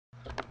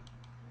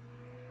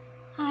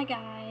Hi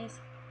guys,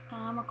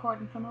 I'm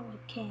recording from a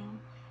webcam,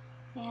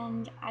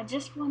 and I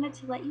just wanted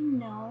to let you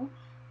know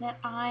that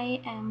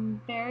I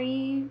am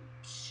very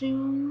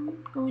soon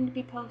going to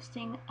be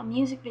posting a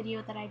music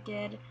video that I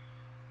did.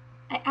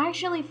 I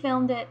actually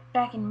filmed it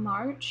back in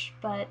March,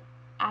 but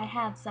I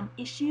had some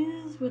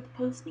issues with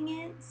posting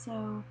it,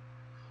 so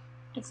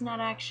it's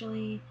not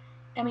actually,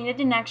 it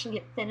didn't actually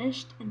get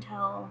finished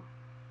until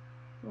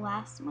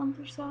last month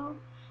or so,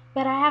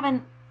 but I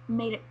haven't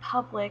made it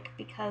public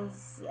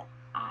because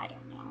I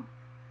don't know.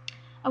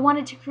 I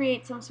wanted to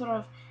create some sort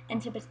of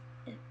antip-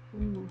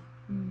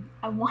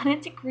 I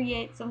wanted to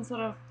create some sort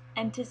of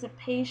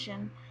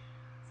anticipation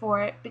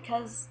for it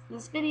because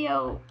this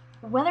video,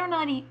 whether or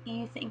not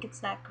you think it's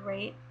that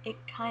great, it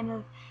kind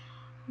of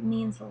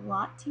means a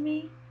lot to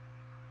me,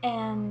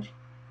 and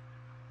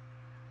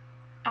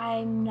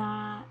I'm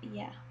not.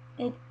 Yeah,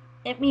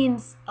 it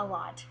means a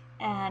lot,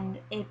 and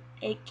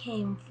it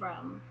came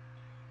from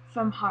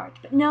heart.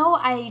 But no,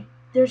 I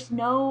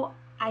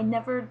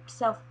never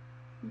self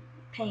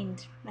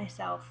pained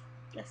myself.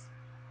 Just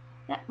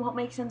that won't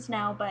make sense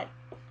now, but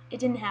it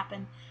didn't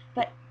happen.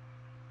 But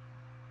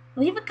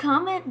leave a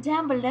comment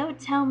down below.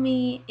 Tell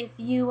me if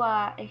you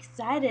are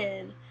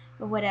excited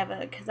or whatever,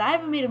 because I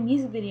haven't made a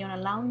music video in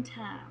a long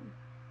time.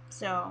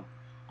 So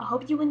I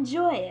hope you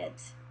enjoy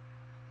it.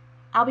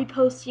 I'll be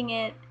posting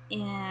it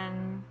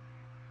in,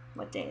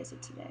 what day is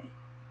it today?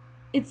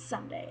 It's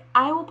Sunday.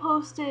 I will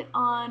post it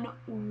on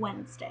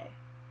Wednesday.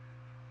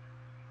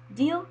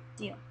 Deal?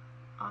 Deal.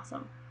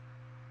 Awesome.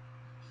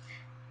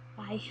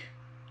 Bye.